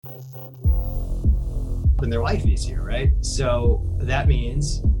and their life easier, right? So that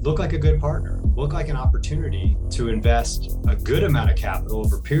means look like a good partner, look like an opportunity to invest a good amount of capital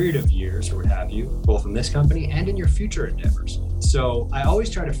over a period of years or what have you, both in this company and in your future endeavors. So I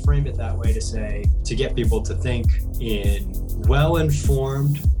always try to frame it that way to get people to think in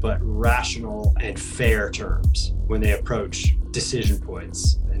well-informed but rational and fair terms when they approach decision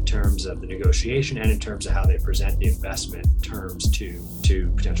points in terms of the negotiation and in terms of how they present the investment terms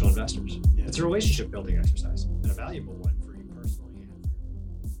to potential investors. It's a relationship building exercise and a valuable one for you personally.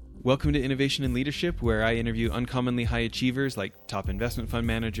 Welcome to Innovation and Leadership, where I interview uncommonly high achievers like top investment fund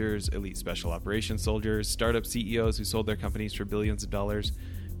managers, elite special operations soldiers, startup CEOs who sold their companies for billions of dollars,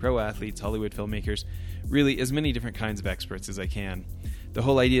 pro athletes, Hollywood filmmakers, really as many different kinds of experts as I can. The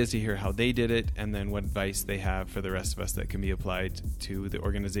whole idea is to hear how they did it and then what advice they have for the rest of us that can be applied to the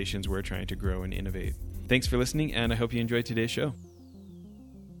organizations we're trying to grow and innovate. Thanks for listening, and I hope you enjoyed today's show.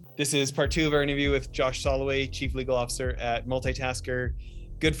 This is part 2 of our interview with Josh Soloway, Chief Legal Officer at Multitasker,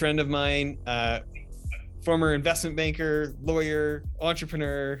 good friend of mine, former investment banker, lawyer,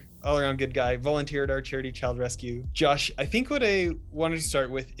 entrepreneur, all-around good guy, volunteered at our charity Child Rescue. Josh, I think what I wanted to start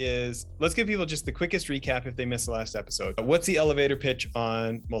with is, let's give people just the quickest recap if they missed the last episode. What's the elevator pitch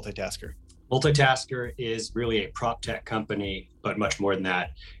on Multitasker? Multitasker is really a prop tech company, but much more than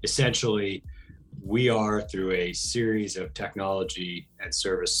that. Essentially, we are, through a series of technology and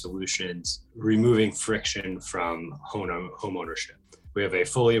service solutions, removing friction from home ownership. We have a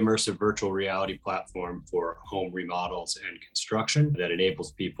fully immersive virtual reality platform for home remodels and construction that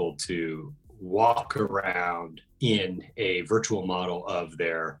enables people to walk around in a virtual model of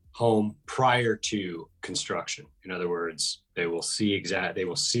their home prior to construction. In other words, they will see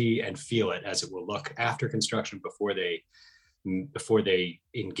and feel it as it will look after construction before they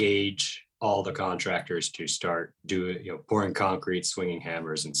engage all the contractors to start pouring concrete, swinging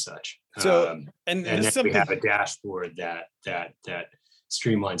hammers, and such. So, and then we have a dashboard that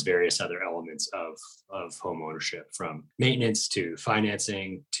streamlines various other elements of home ownership, from maintenance to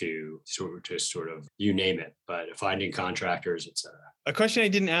financing to sort of you name it. But finding contractors, etc. A question I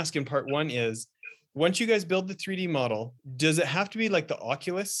didn't ask in part 1 is, once you guys build the 3D model, does it have to be like the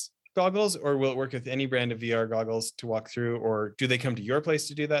Oculus goggles, or will it work with any brand of VR goggles to walk through, or do they come to your place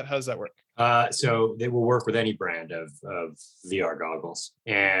to do that? How does that work? So they will work with any brand of VR goggles,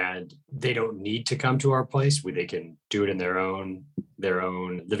 and they don't need to come to our place. They can do it in their own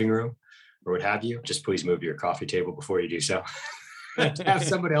living room or what have you. Just please move your coffee table before you do so. Have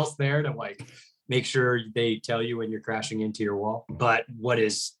someone else there to make sure they tell you when you're crashing into your wall. But what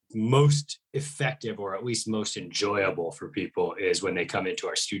is most effective, or at least most enjoyable for people, is when they come into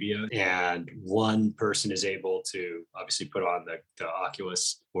our studio and one person is able to obviously put on the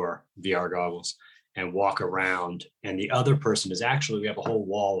Oculus or VR goggles and walk around, and the other person is we have a whole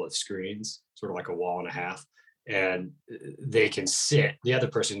wall of screens, sort of like a wall and a half, and they can sit, the other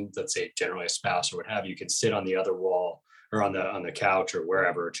person, let's say generally a spouse or what have you, can sit on the other wall or on the couch or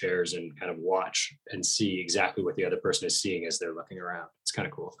wherever, chairs, and kind of watch and see exactly what the other person is seeing as they're looking around. It's kind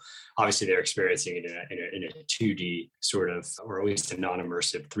of cool. Obviously, they're experiencing it in a 2D sort of, or at least a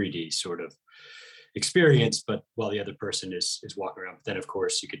non-immersive 3D sort of experience, but while the other person is walking around. But then, of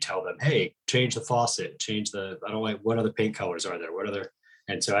course, you could tell them, hey, change the faucet, I don't like, what other paint colors are there?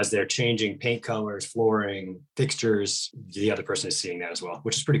 And so as they're changing paint colors, flooring, fixtures, the other person is seeing that as well,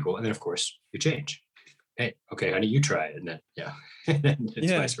 which is pretty cool. And then, of course, you change. Hey, okay, honey, you try it. And then,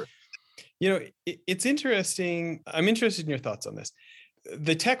 it's vice versa. It's interesting. I'm interested in your thoughts on this.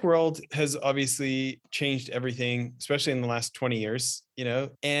 The tech world has obviously changed everything, especially in the last 20 years,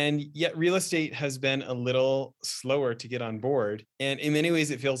 and yet real estate has been a little slower to get on board. And in many ways,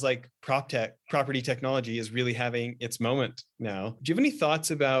 it feels like property technology is really having its moment now. Do you have any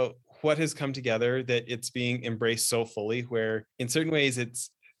thoughts about what has come together that it's being embraced so fully, where in certain ways it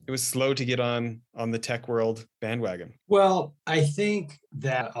was slow to get on the tech world bandwagon? Well, I think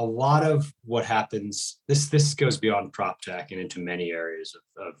that a lot of what happens, this goes beyond prop tech and into many areas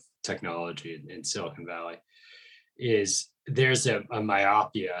of technology in Silicon Valley, is there's a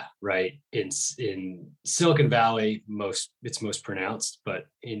myopia, right? In Silicon Valley, it's most pronounced, but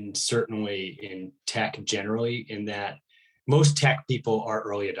certainly in tech generally, in that most tech people are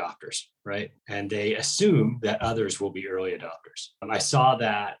early adopters, right? And they assume that others will be early adopters. I saw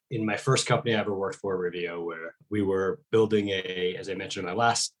that in my first company I ever worked for, Rivio, where we were building as I mentioned on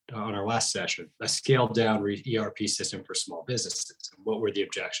our last session, a scaled down ERP system for small businesses. What were the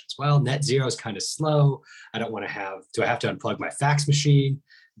objections? Well, net zero is kind of slow. Do I have to unplug my fax machine?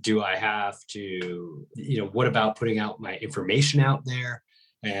 Do I have to, what about putting out my information out there?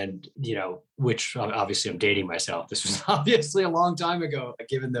 And, which obviously I'm dating myself. This was obviously a long time ago,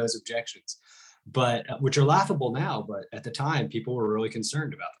 given those objections, but which are laughable now. But at the time, people were really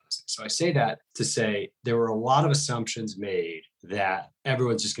concerned about those things. So I say that to say there were a lot of assumptions made that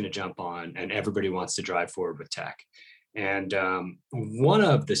everyone's just going to jump on and everybody wants to drive forward with tech. And one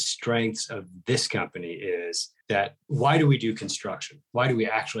of the strengths of this company is that why do we do construction? Why do we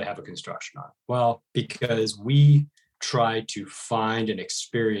actually have a construction arm? Well, because we try to find and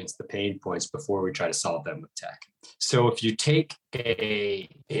experience the pain points before we try to solve them with tech. So if you take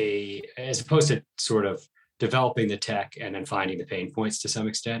as opposed to sort of developing the tech and then finding the pain points to some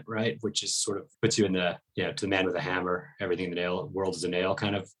extent, right? Which is sort of puts you in the, to the man with a hammer, everything in the nail, world is a nail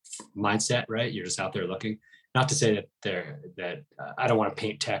kind of mindset, right? You're just out there looking. Not to say that I don't want to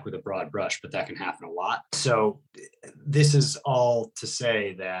paint tech with a broad brush, but that can happen a lot. So this is all to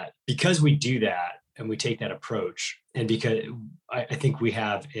say that because we do that and we take that approach, and because I think we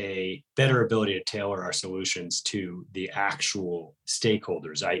have a better ability to tailor our solutions to the actual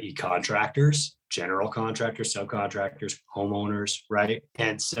stakeholders, i.e. contractors, general contractors, subcontractors, homeowners, right?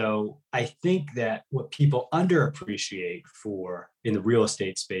 And so I think that what people underappreciate in the real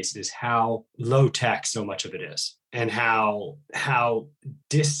estate space is how low tech so much of it is, and how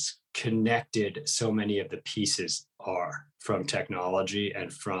disconnected so many of the pieces are from technology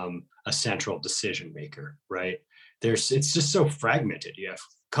and from a central decision maker, right? It's just so fragmented. You have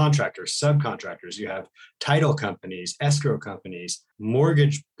contractors, subcontractors, you have title companies, escrow companies,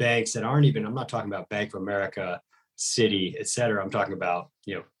 mortgage banks that aren't even, I'm not talking about Bank of America, Citi, et cetera. I'm talking about,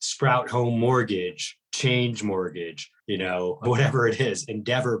 Sprout Home Mortgage, Change Mortgage, whatever it is,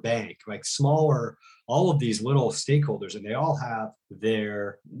 Endeavor Bank, like smaller, all of these little stakeholders, and they all have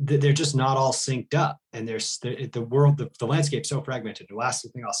they're just not all synced up. And the landscape's so fragmented. The last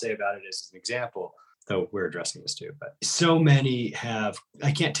thing I'll say about it is an example, though we're addressing this too, but so many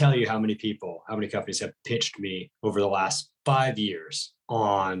I can't tell you how many companies have pitched me over the last 5 years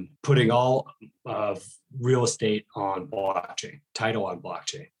on putting all of real estate on blockchain, title on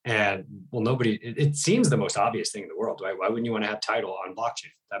blockchain. And it seems the most obvious thing in the world, right? Why wouldn't you want to have title on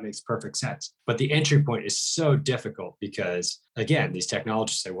blockchain? That makes perfect sense. But the entry point is so difficult because, again, these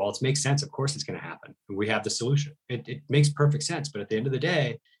technologists say, well, it makes sense. Of course it's going to happen. We have the solution. It makes perfect sense. But at the end of the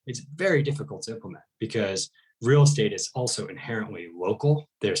day, it's very difficult to implement because real estate is also inherently local.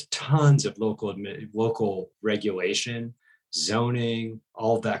 There's tons of local regulation, zoning,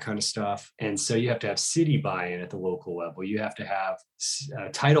 all of that kind of stuff. And so you have to have city buy-in at the local level. You have to have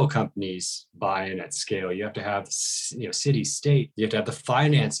title companies buy-in at scale. You have to have, city, state. You have to have the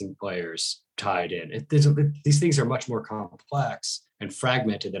financing players tied in. These things are much more complex and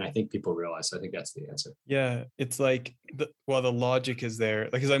fragmented than I think people realize. So I think that's the answer. Yeah, it's like, the logic is there.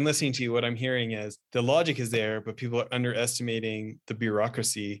 Like, as I'm listening to you, what I'm hearing is the logic is there, but people are underestimating the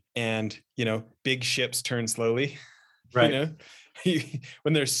bureaucracy and, big ships turn slowly. Right.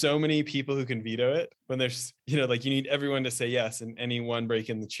 When there's so many people who can veto it, when there's, you need everyone to say yes, and any one break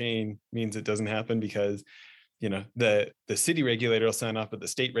in the chain means it doesn't happen because, the city regulator will sign off, but the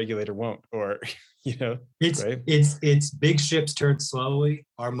state regulator won't, or, it's big ships turn slowly.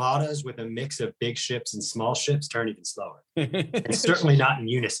 Armadas with a mix of big ships and small ships turn even slower. And certainly not in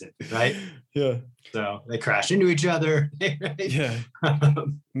unison, right? Yeah. So they crash into each other. Right? Yeah.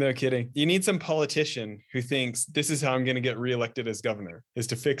 No kidding. You need some politician who thinks this is how I'm going to get reelected as governor, is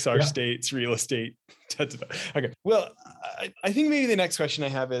to fix our state's real estate. Okay. Well, I think maybe the next question I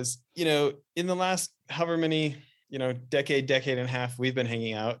have is, in the last however many, decade and a half we've been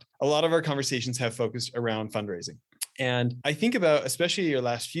hanging out, a lot of our conversations have focused around fundraising. And I think about, especially your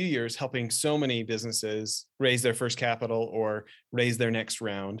last few years, helping so many businesses raise their first capital or raise their next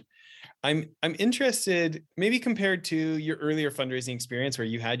round. I'm interested, maybe compared to your earlier fundraising experience where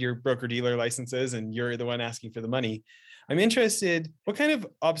you had your broker-dealer licenses and you're the one asking for the money. I'm interested what kind of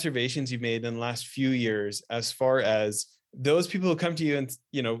observations you've made in the last few years as far as those people who come to you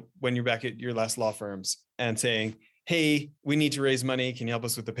and, when you're back at your last law firms and saying, hey, we need to raise money. Can you help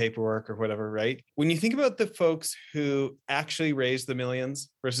us with the paperwork or whatever, right? When you think about the folks who actually raised the millions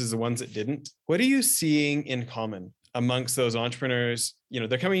versus the ones that didn't, what are you seeing in common amongst those entrepreneurs?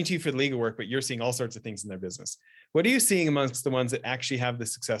 They're coming to you for the legal work, but you're seeing all sorts of things in their business. What are you seeing amongst the ones that actually have the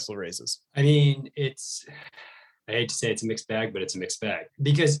successful raises? I mean, I hate to say it's a mixed bag, but it's a mixed bag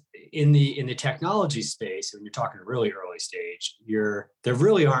because in the technology space, when you're talking really early stage, there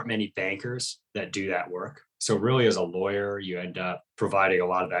really aren't many bankers that do that work. So really, as a lawyer, you end up providing a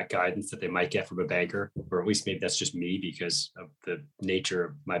lot of that guidance that they might get from a banker, or at least maybe that's just me because of the nature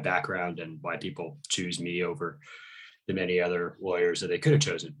of my background and why people choose me over the many other lawyers that they could have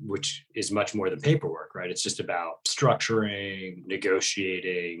chosen, which is much more than paperwork, right? It's just about structuring,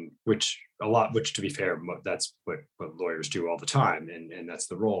 negotiating, which to be fair, that's what lawyers do all the time. And that's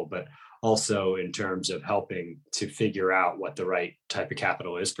the role. But also in terms of helping to figure out what the right type of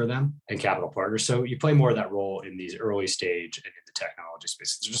capital is for them and capital partners. So you play more of that role in these early stage and in the technology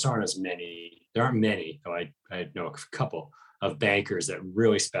space. There just aren't many, though I know a couple of bankers that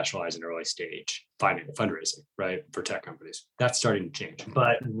really specialize in early stage fundraising, right, for tech companies. That's starting to change.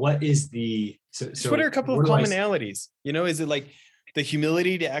 But what is what are a couple of commonalities? Is it like the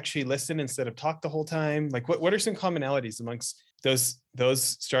humility to actually listen instead of talk the whole time? Like what are some commonalities amongst those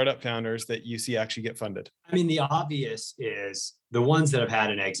startup founders that you see actually get funded? I mean, the obvious is the ones that have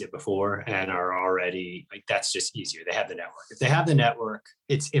had an exit before and are already like, that's just easier. They have the network. If they have the network,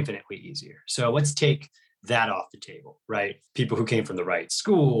 it's infinitely easier. So let's take that off the table, right? People who came from the right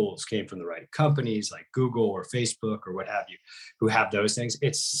schools, came from the right companies like Google or Facebook or what have you, who have those things,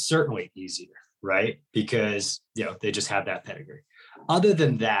 it's certainly easier, right? Because, they just have that pedigree. Other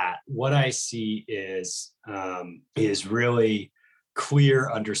than that, what I see is really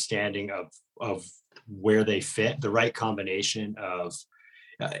clear understanding of where they fit, the right combination of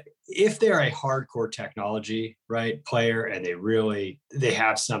if they're a hardcore technology, right, player, and they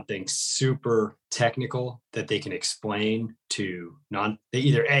have something super technical that they can explain to they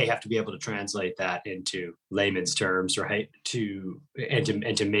either have to be able to translate that into layman's terms, right, to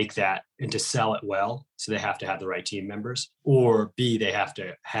make that and to sell it well. So they have to have the right team members, or B, they have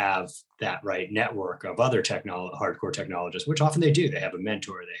to have that right network of other hardcore technologists, which often they do. They have a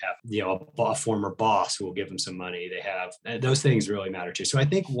mentor, they have, a former boss who will give them some money. They have, those things really matter too. So I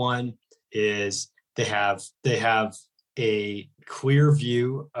think one is they have a clear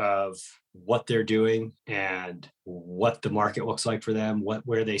view of what they're doing and what the market looks like for them,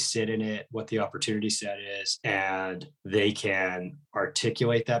 where they sit in it, what the opportunity set is, and they can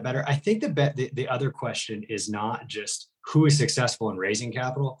articulate that better. I think the other question is not just who is successful in raising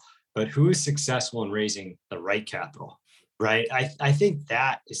capital, but who is successful in raising the right capital. Right. I think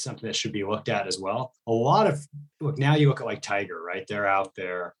that is something that should be looked at as well. Now you look at like Tiger, right? They're out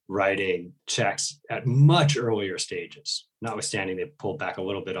there writing checks at much earlier stages, notwithstanding they pulled back a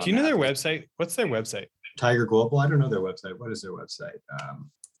little bit on. Do you know their website? What's their website? Tiger Global. I don't know their website. What is their website?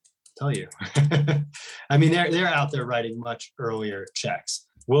 Tell you. I mean, they're out there writing much earlier checks.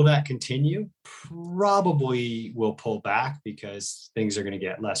 Will that continue? Probably will pull back because things are going to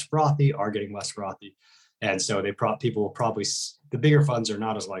get less frothy, are getting less frothy. And so people will probably, the bigger funds are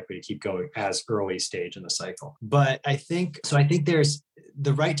not as likely to keep going as early stage in the cycle. But I think there's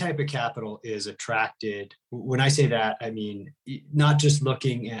the right type of capital is attracted. When I say that, I mean, not just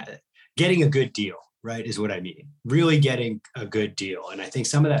looking at getting a good deal, right, is what I mean. Really getting a good deal. And I think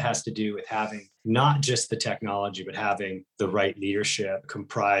some of that has to do with having not just the technology, but having the right leadership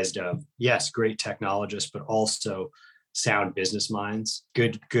comprised of, yes, great technologists, but also sound business minds,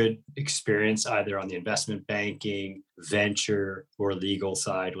 good experience either on the investment banking, venture, or legal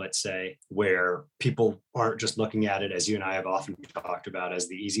side, let's say, where people aren't just looking at it, as you and I have often talked about, as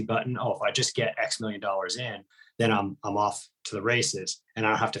the easy button. Oh, if I just get X million dollars in, then I'm off to the races and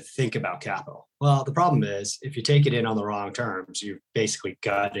I don't have to think about capital. Well, the problem is if you take it in on the wrong terms, you've basically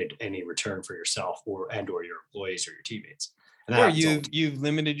gutted any return for yourself or your employees or your teammates. Or you've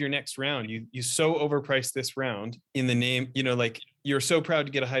limited your next round. You so overpriced this round in the name, like you're so proud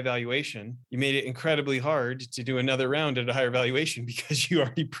to get a high valuation. You made it incredibly hard to do another round at a higher valuation because you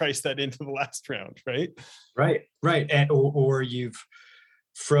already priced that into the last round, right? Right. And, or you've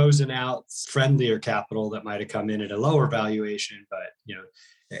frozen out friendlier capital that might have come in at a lower valuation, but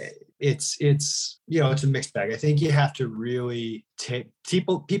it's a mixed bag. I think you have to really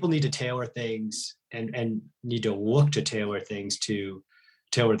people need to tailor things and need to look to tailor things to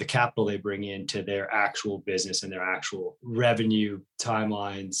tailor the capital they bring into their actual business and their actual revenue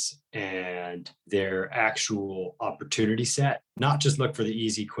timelines and their actual opportunity set. Not just look for the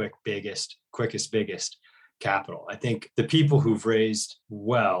easy, quickest, biggest capital. I think the people who've raised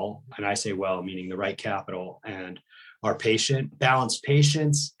well, and I say well, meaning the right capital and are patient, balance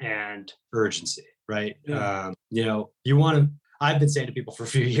patience and urgency, right? Yeah. You want to, I've been saying to people for a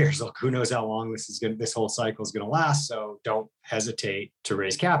few years, look, who knows how long this whole cycle is going to last. So don't hesitate to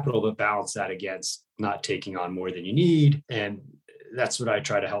raise capital, but balance that against not taking on more than you need. And that's what I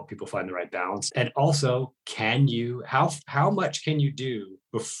try to help people find the right balance. And also, how much can you do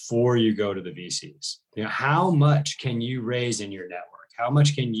before you go to the VCs? How much can you raise in your network? How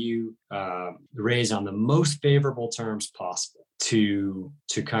much can you raise on the most favorable terms possible to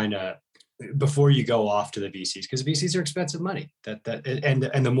kind of before you go off to the VCs, because VCs are expensive money.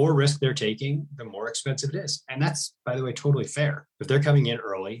 And the more risk they're taking, the more expensive it is. And that's, by the way, totally fair. If they're coming in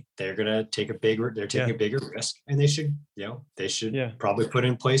early, they're gonna take a bigger risk, and they should probably put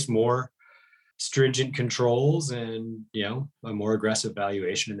in place more stringent controls and a more aggressive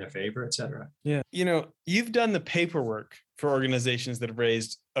valuation in their favor, et cetera. Yeah. You've done the paperwork for organizations that have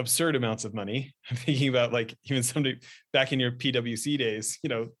raised absurd amounts of money. I'm thinking about like even somebody back in your PwC days,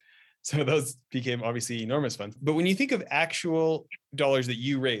 some of those became obviously enormous funds. But when you think of actual dollars that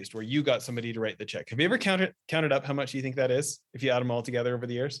you raised, where you got somebody to write the check, have you ever counted up how much you think that is, if you add them all together over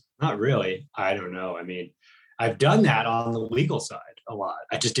the years? Not really. I don't know. I mean, I've done that on the legal side a lot.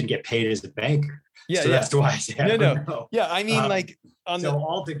 I just didn't get paid as a banker. Yeah, so that's why I said no. Yeah, I mean,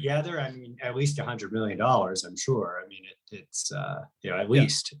 altogether, I mean, at least $100 million, I'm sure. I mean, it's at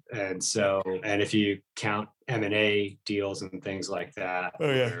least. And so, and if you count M&A deals and things like that,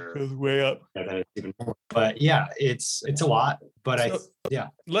 it goes way up. Then it's even more. But yeah, it's a lot. But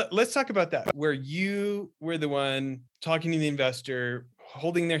let's talk about that, where you were the one talking to the investor,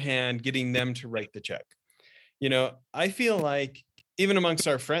 holding their hand, getting them to write the check. I feel like even amongst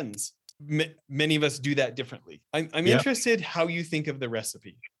our friends, many of us do that differently. I'm interested how you think of the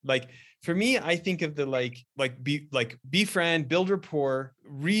recipe. Like for me, I think of the befriend, build rapport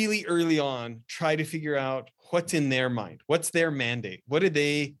really early on, try to figure out what's in their mind. What's their mandate? What are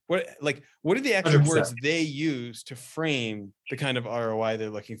the actual 100%. words they use to frame the kind of ROI they're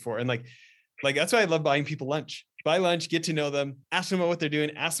looking for? And like that's why I love buying people lunch. Buy lunch, get to know them, ask them about what they're doing,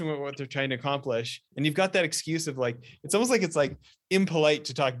 ask them about what they're trying to accomplish. And you've got that excuse of like, it's almost like it's like impolite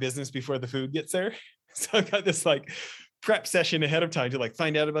to talk business before the food gets there. So I've got this like prep session ahead of time to like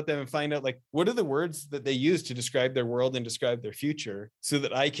find out about them and find out like, what are the words that they use to describe their world and describe their future, so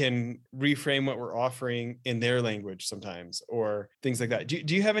that I can reframe what we're offering in their language sometimes, or things like that.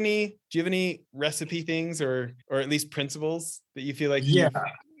 Do you have any recipe things or at least principles that you feel like you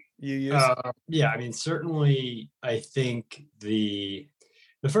use? I mean, certainly I think the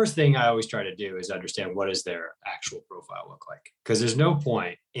first thing I always try to do is understand what does their actual profile look like, because there's no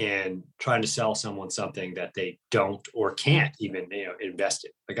point in trying to sell someone something that they don't or can't even invest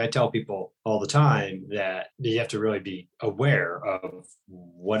in. Like I tell people all the time that you have to really be aware of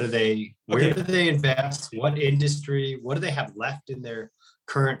where do they invest, what industry, what do they have left in their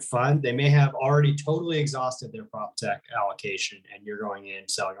current fund. They may have already totally exhausted their prop tech allocation, and you're going in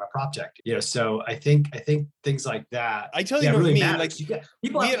selling a prop tech. So I think things like that. I tell you what really I mean. Like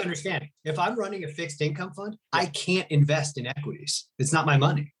people have to understand, if I'm running a fixed income fund, I can't invest in equities. It's not my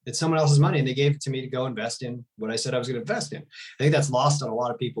money. It's someone else's money, and they gave it to me to go invest in what I said I was going to invest in. I think that's lost on a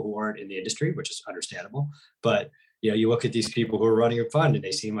lot of people who aren't in the industry, which is understandable. But you look at these people who are running a fund and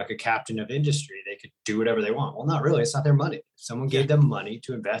they seem like a captain of industry. They could do whatever they want. Well, not really. It's not their money. If someone gave them money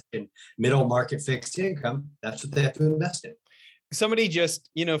to invest in middle market fixed income, that's what they have to invest in. Somebody just,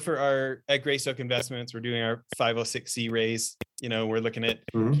 at Greystoke Investments, we're doing our 506c raise. We're looking at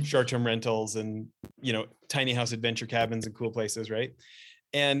short-term rentals and, tiny house adventure cabins and cool places, right?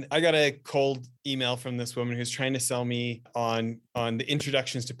 And I got a cold email from this woman who's trying to sell me on the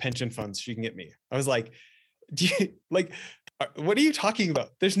introductions to pension funds she can get me. I was like, what are you talking about?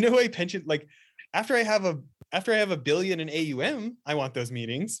 There's no way pension, after I have a billion in AUM, I want those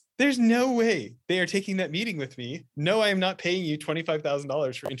meetings. There's no way they are taking that meeting with me. No, I am not paying you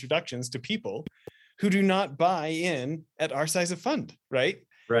 $25,000 for introductions to people who do not buy in at our size of fund, right?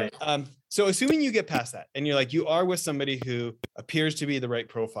 Right. So assuming you get past that and you're like, you are with somebody who appears to be the right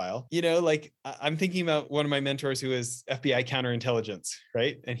profile, I'm thinking about one of my mentors who is FBI counterintelligence,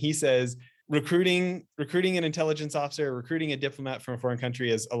 right? And he says, recruiting an intelligence officer, recruiting a diplomat from a foreign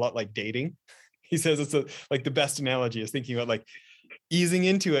country is a lot like dating. He says it's the best analogy is thinking about easing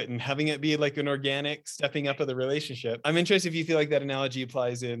into it and having it be like an organic stepping up of the relationship. I'm interested if you feel like that analogy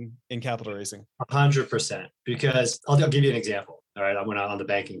applies in capital raising. 100%, because I'll give you an example. All right. I went out on the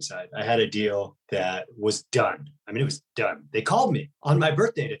banking side. I had a deal that was done. I mean, it was done. They called me on my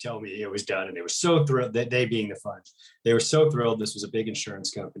birthday to tell me it was done. And they were so thrilled, that they being the fund, they were so thrilled. This was a big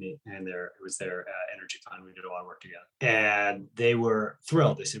insurance company, and it was their energy fund. We did a lot of work together, and they were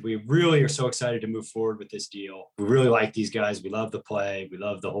thrilled. They said, we really are so excited to move forward with this deal. We really like these guys. We love the play. We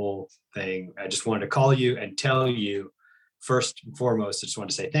love the whole thing. I just wanted to call you and tell you, first and foremost, I just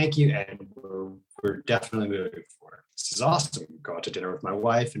wanted to say thank you. And we're definitely moving forward. This is awesome. Go out to dinner with my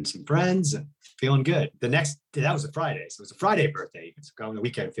wife and some friends and feeling good. That was a Friday. So it was a Friday birthday. So on the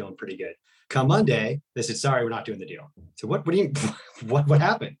weekend, feeling pretty good. Come Monday, they said, sorry, we're not doing the deal. So what do you, what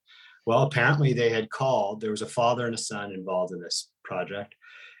happened? Well, apparently they had called. There was a father and a son involved in this project.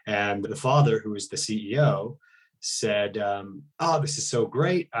 And the father, who was the CEO, said, "Oh, this is so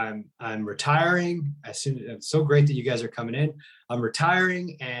great. I'm retiring. It's so great that you guys are coming in. I'm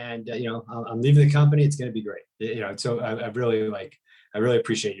retiring, and I'm leaving the company. It's going to be great. So I really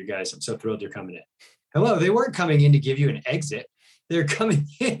appreciate you guys. I'm so thrilled you're coming in." Hello, they weren't coming in to give you an exit. They're coming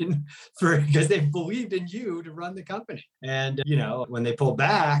in because they believed in you to run the company. And, when they pull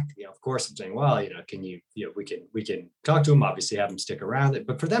back, of course I'm saying, well, we can talk to them, obviously have them stick around.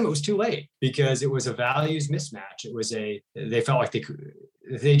 But for them, it was too late because it was a values mismatch. They felt like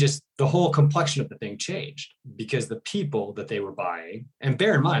the whole complexion of the thing changed because the people that they were buying, and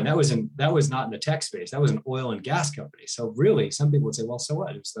bear in mind, that was not in the tech space. That was an oil and gas company. So really some people would say, well, so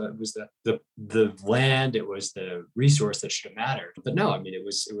what? It was the land, it was the resource that should have mattered. But no, I mean, it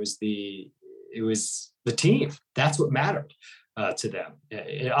was the team. That's what mattered to them.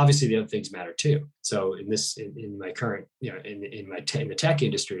 Obviously, the other things matter too. So in my current, in the tech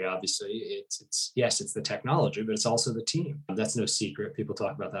industry, obviously, it's the technology, but it's also the team. That's no secret. People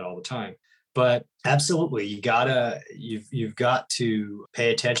talk about that all the time. But absolutely, you've got to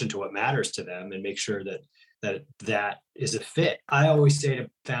pay attention to what matters to them and make sure that is a fit. I always say to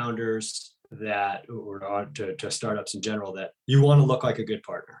founders or to startups in general that you want to look like a good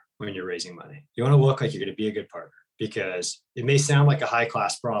partner when you're raising money. You want to look like you're going to be a good partner, because it may sound like a high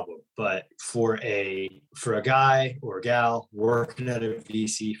class problem, but for a guy or a gal working at a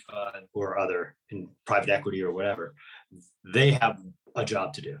VC fund or other in private equity or whatever, they have a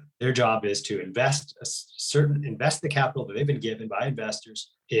job to do. Their job is to invest the capital that they've been given by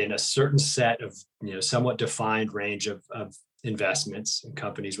investors in a certain set of somewhat defined range of investments in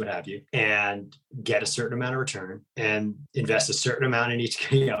companies, what have you, and get a certain amount of return and invest a certain amount in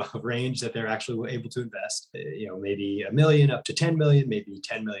each range that they're actually able to invest. Maybe $1 million up to 10 million, maybe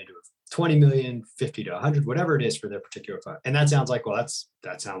 10 million to 20 million, 50 to 100, whatever it is for their particular fund. And that sounds like, well,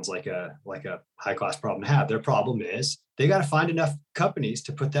 that sounds like a high class problem to have. Their problem is they got to find enough companies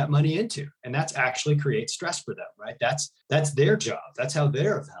to put that money into, and that's actually creates stress for them, right? That's their job. That's how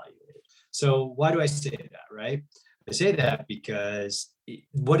they're evaluated. So why do I say that, right? I say that because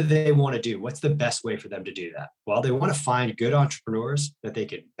what do they want to do? What's the best way for them to do that? Well, they want to find good entrepreneurs that they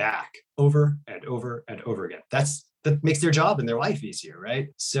can back over and over and over again. That makes their job and their life easier, right?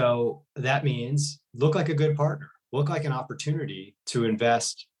 So that means look like a good partner, look like an opportunity to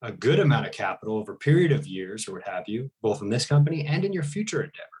invest a good amount of capital over a period of years or what have you, both in this company and in your future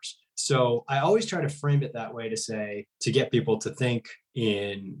endeavors. So I always try to frame it that way to get people to think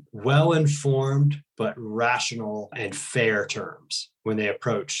in well-informed, but rational and fair terms when they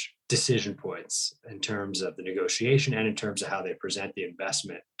approach decision points in terms of the negotiation and in terms of how they present the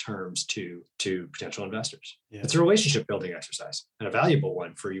investment terms to potential investors. Yeah. It's a relationship building exercise and a valuable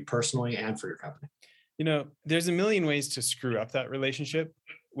one for you personally and for your company. There's a million ways to screw up that relationship.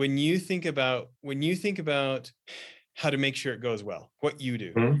 When you think about how to make sure it goes well, what you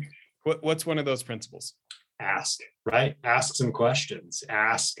do, mm-hmm. What's one of those principles? Ask, right? Ask some questions.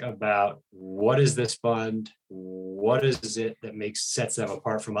 Ask about what is this fund? What is it that sets them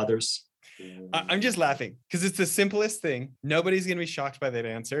apart from others? I'm just laughing because it's the simplest thing. Nobody's going to be shocked by that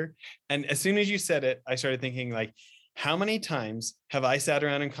answer. And as soon as you said it, I started thinking like, how many times have I sat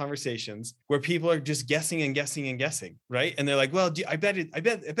around in conversations where people are just guessing and guessing and guessing, right? And they're like, well, I bet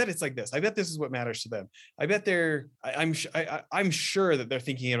it's like this. I bet this is what matters to them. I bet I'm sure that they're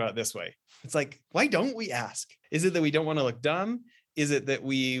thinking about it this way. It's like, why don't we ask? Is it that we don't want to look dumb? Is it that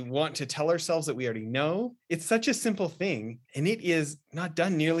we want to tell ourselves that we already know? It's such a simple thing, and it is not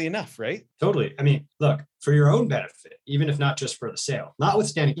done nearly enough, right? Totally. I mean, look, for your own benefit, even if not just for the sale,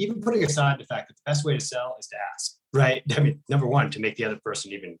 notwithstanding, even putting aside the fact that the best way to sell is to ask, right? I mean, number one, to make the other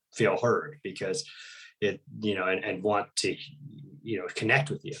person even feel heard because it, and want to, connect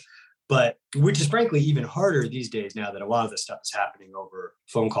with you. But which is frankly even harder these days now that a lot of this stuff is happening over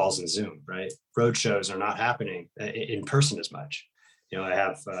phone calls and Zoom, right? Road shows are not happening in person as much. I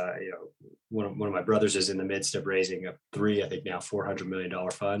have, one of my brothers is in the midst of raising a $400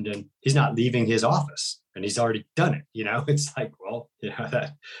 million fund, and he's not leaving his office, and he's already done it. It's like, well,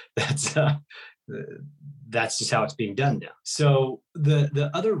 that's just how it's being done now. So the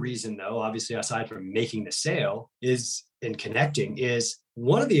other reason, though, obviously, aside from making the sale and connecting, is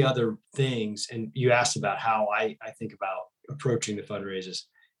one of the other things, and you asked about how I think about approaching the fundraisers,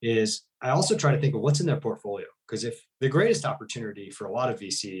 is I also try to think of what's in their portfolio. Because if the greatest opportunity for a lot of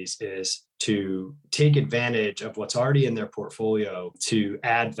VCs is to take advantage of what's already in their portfolio to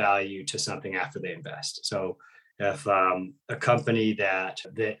add value to something after they invest. So If a company that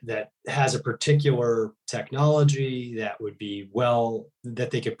has a particular technology that would be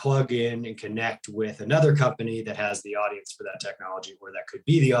that they could plug in and connect with another company that has the audience for that technology, or that could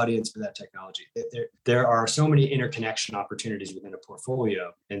be the audience for that technology. There are so many interconnection opportunities within a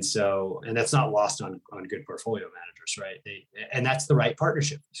portfolio, and that's not lost on good portfolio managers, right? And that's the right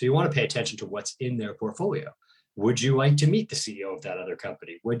partnership. So you want to pay attention to what's in their portfolio. Would you like to meet the CEO of that other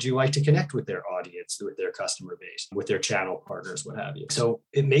company? Would you like to connect with their audience, with their customer base, with their channel partners, what have you? So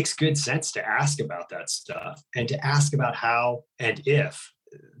it makes good sense to ask about that stuff, and to ask about how and if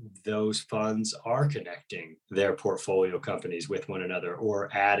those funds are connecting their portfolio companies with one another, or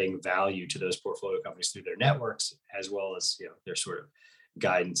adding value to those portfolio companies through their networks, as well as their sort of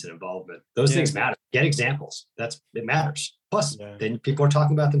guidance and involvement. Those things matter. Get examples. It matters. Plus, then people are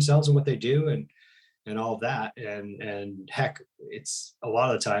talking about themselves and what they do, and all of that. And heck, it's a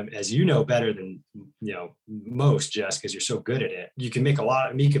lot of the time, as you know better than most, Jess, because you're so good at it, you can make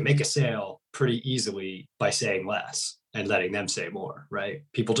a sale pretty easily by saying less and letting them say more, right?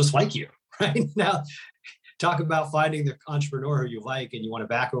 People just like you, right? Now, talk about finding the entrepreneur who you like and you want to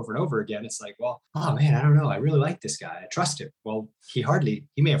back over and over again. It's like, well, oh man, I don't know. I really like this guy. I trust him. Well, he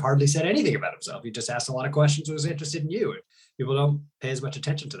may have hardly said anything about himself. He just asked a lot of questions and was interested in you. People don't pay as much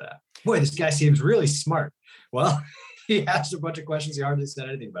attention to that. Boy, this guy seems really smart. Well, he asked a bunch of questions. He hardly said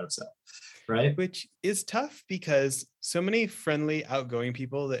anything about himself, right? Which is tough, because so many friendly, outgoing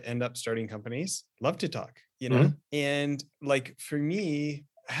people that end up starting companies love to talk, Mm-hmm. And like for me,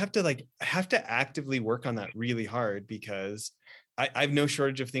 I have to actively work on that really hard, because I have no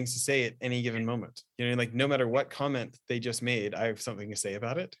shortage of things to say at any given moment. Like no matter what comment they just made, I have something to say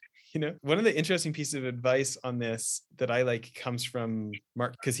about it. One of the interesting pieces of advice on this that I like comes from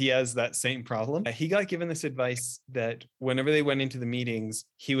Mark, because he has that same problem. He got given this advice that whenever they went into the meetings,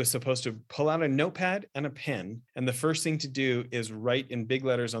 he was supposed to pull out a notepad and a pen. And the first thing to do is write in big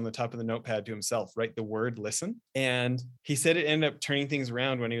letters on the top of the notepad to himself, write the word listen. And he said it ended up turning things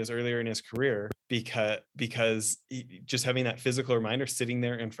around when he was earlier in his career, because just having that physical reminder sitting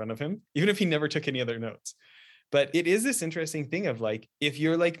there in front of him, even if he never took any other notes. But it is this interesting thing of like, if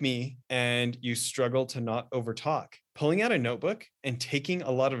you're like me and you struggle to not overtalk, pulling out a notebook and taking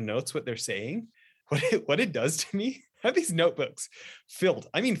a lot of notes, what they're saying, what it does to me, I have these notebooks filled,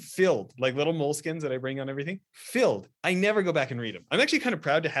 like little moleskins that I bring on everything, filled. I never go back and read them. I'm actually kind of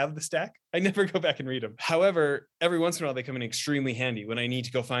proud to have the stack. I never go back and read them. However, every once in a while, they come in extremely handy when I need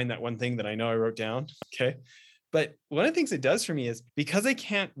to go find that one thing that I know I wrote down. Okay. But one of the things it does for me is, because I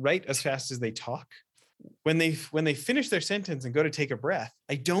can't write as fast as they talk, when they finish their sentence and go to take a breath,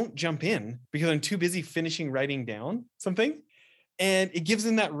 I don't jump in because I'm too busy finishing writing down something. And it gives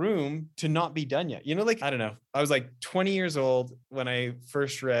them that room to not be done yet. Like, I don't know. I was like 20 years old when I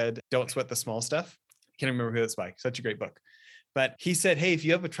first read Don't Sweat the Small Stuff. I can't remember who that's by. Such a great book. But he said, hey, if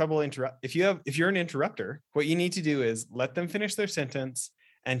you're an interrupter, what you need to do is let them finish their sentence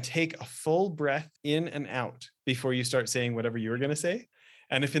and take a full breath in and out before you start saying whatever you were going to say.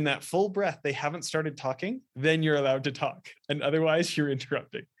 And if in that full breath they haven't started talking, then you're allowed to talk. And otherwise you're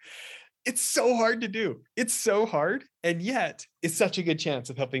interrupting. It's so hard to do. It's so hard. And yet it's such a good chance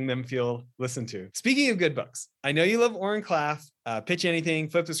of helping them feel listened to. Speaking of good books, I know you love Oren Klaff, Pitch Anything,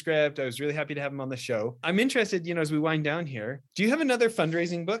 Flip the Script. I was really happy to have him on the show. I'm interested, as we wind down here, do you have another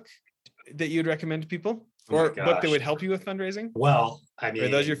fundraising book that you'd recommend to people? Or a book that would help you with fundraising? Well, I mean, are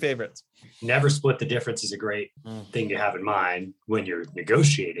those your favorites? Never Split the Difference is a great thing to have in mind when you're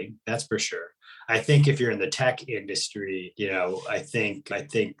negotiating. That's for sure. I think if you're in the tech industry, I think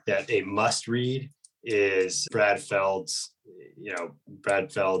that a must read is Brad Feld's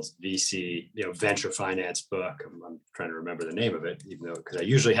VC, venture finance book. I'm trying to remember the name of it, even though, because I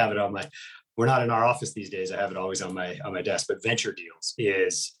usually have it we're not in our office these days. I have it always on my desk, but Venture Deals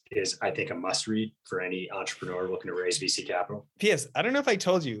is I think a must read for any entrepreneur looking to raise VC capital. P.S. I don't know if I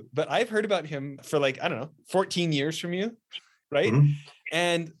told you, but I've heard about him for 14 years from you, right? Mm-hmm.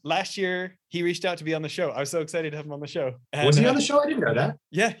 And last year he reached out to be on the show. I was so excited to have him on the show. And, was he on the show? I didn't know that.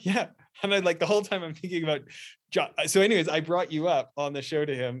 Yeah. And I the whole time I'm thinking about John. So anyways, I brought you up on the show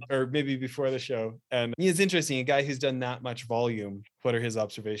to him, or maybe before the show. And it's interesting, a guy who's done that much volume. What are his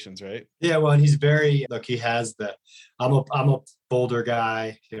observations, right? Yeah, well, he's he has I'm a Boulder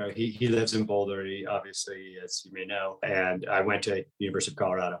guy. He lives in Boulder. He obviously, as you may know, and I went to University of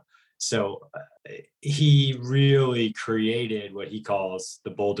Colorado. So he really created what he calls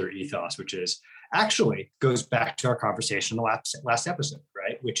the Boulder ethos, which is actually goes back to our conversation in the last episode,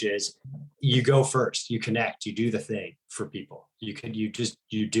 right? Which is you go first, you connect, you do the thing for people. You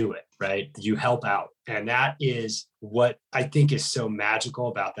do it, right? You help out. And that is what I think is so magical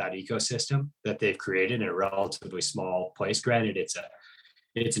about that ecosystem that they've created in a relatively small place. Granted, it's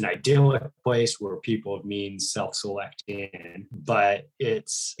an idyllic place where people of means self-select in, but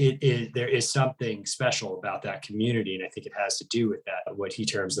there is something special about that community. And I think it has to do with that, what he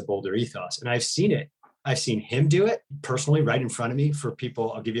terms the Boulder ethos. And I've seen it. I've seen him do it personally right in front of me for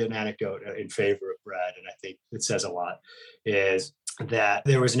people. I'll give you an anecdote in favor of Brad, and I think it says a lot, is that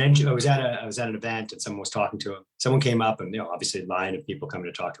there was I was at an event and someone was talking to him. Someone came up and, obviously a line of people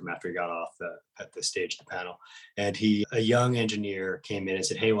coming to talk to him after he got off at the stage of the panel. And a young engineer came in and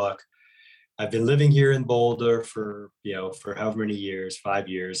said, "Hey, look, I've been living here in Boulder for however many years, 5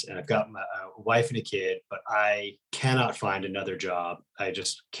 years, and I've got a wife and a kid, but I cannot find another job. I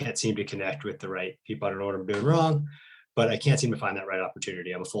just can't seem to connect with the right people. I don't know what I'm doing wrong, but I can't seem to find that right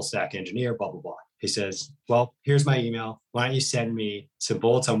opportunity. I'm a full stack engineer, blah, blah, blah." He says, "Well, here's my email. Why don't you send me some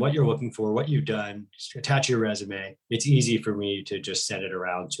bullets on what you're looking for, what you've done, just attach your resume. It's easy for me to just send it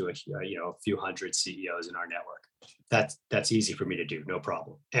around to a few hundred CEOs in our network. That's easy for me to do, no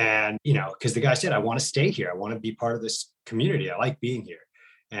problem." And, because the guy said, "I want to stay here. I want to be part of this community. I like being here."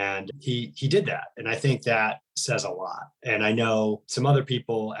 And he did that. And I think that says a lot. And I know some other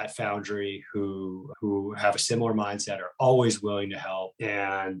people at Foundry who have a similar mindset are always willing to help.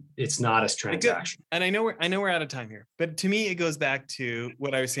 And it's not as transactional. And I know we're out of time here, but to me, it goes back to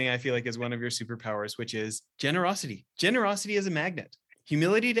what I was saying, I feel like is one of your superpowers, which is generosity. Generosity is a magnet.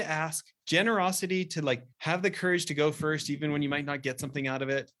 Humility to ask, generosity to have the courage to go first, even when you might not get something out of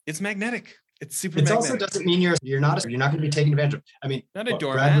it. It's magnetic. It's super magnetic. Also doesn't mean you're not going to be taken advantage of. I mean, not a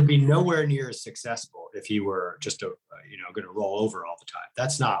doormat. Brad would be nowhere near as successful if he were just going to roll over all the time.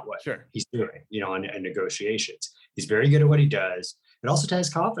 That's not what he's doing, in negotiations. He's very good at what he does. It also has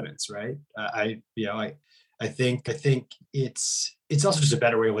confidence, right? I think it's also just a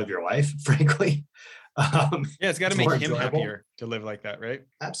better way to live your life, frankly. It's got to make him happier to live like that, right?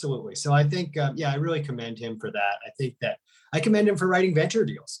 Absolutely. So I think, I really commend him for that. I think that I commend him for writing venture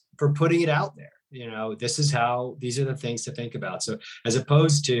deals, for putting it out there. These are the things to think about. So as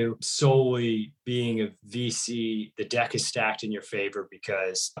opposed to solely being a VC, the deck is stacked in your favor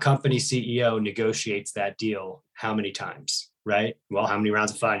because a company CEO negotiates that deal how many times, right? Well, how many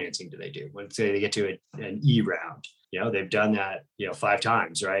rounds of financing do they do? Let's say they get to an E round. They've done that, 5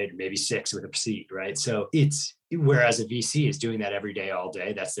 times, right? Maybe 6 with a seed, right? So whereas a VC is doing that every day, all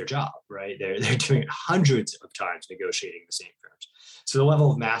day, that's their job, right? They're doing it hundreds of times negotiating the same terms. So the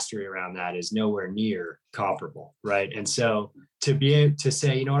level of mastery around that is nowhere near comparable, right? And so to be able to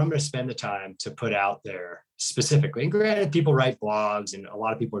say, I'm going to spend the time to put out there specifically, and granted, people write blogs and a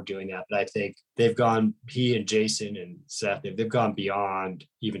lot of people are doing that, but I think he and Jason and Seth, they've gone beyond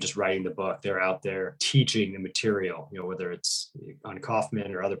even just writing the book. They're out there teaching the material, whether it's on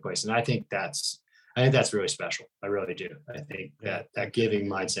Kaufman or other places. And I think that's really special. I really do. I think that giving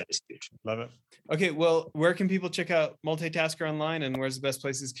mindset is huge. Love it. Okay. Well, where can people check out Multitasker online, and where's the best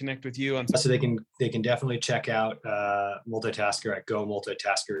places to connect with you? So they can definitely check out Multitasker at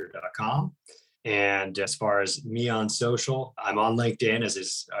gomultitasker.com. And as far as me on social, I'm on LinkedIn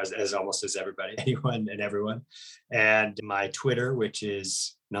as almost as everybody, anyone and everyone. And my Twitter, which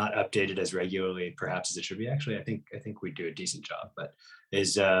is not updated as regularly perhaps as it should be. Actually, I think we do a decent job, but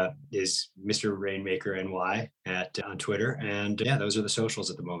is Mr. Rainmaker NY on Twitter. And those are the socials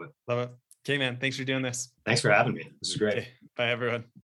at the moment. Love it. Okay, man. Thanks for doing this. Thanks for having me. This is great. Okay. Bye, everyone.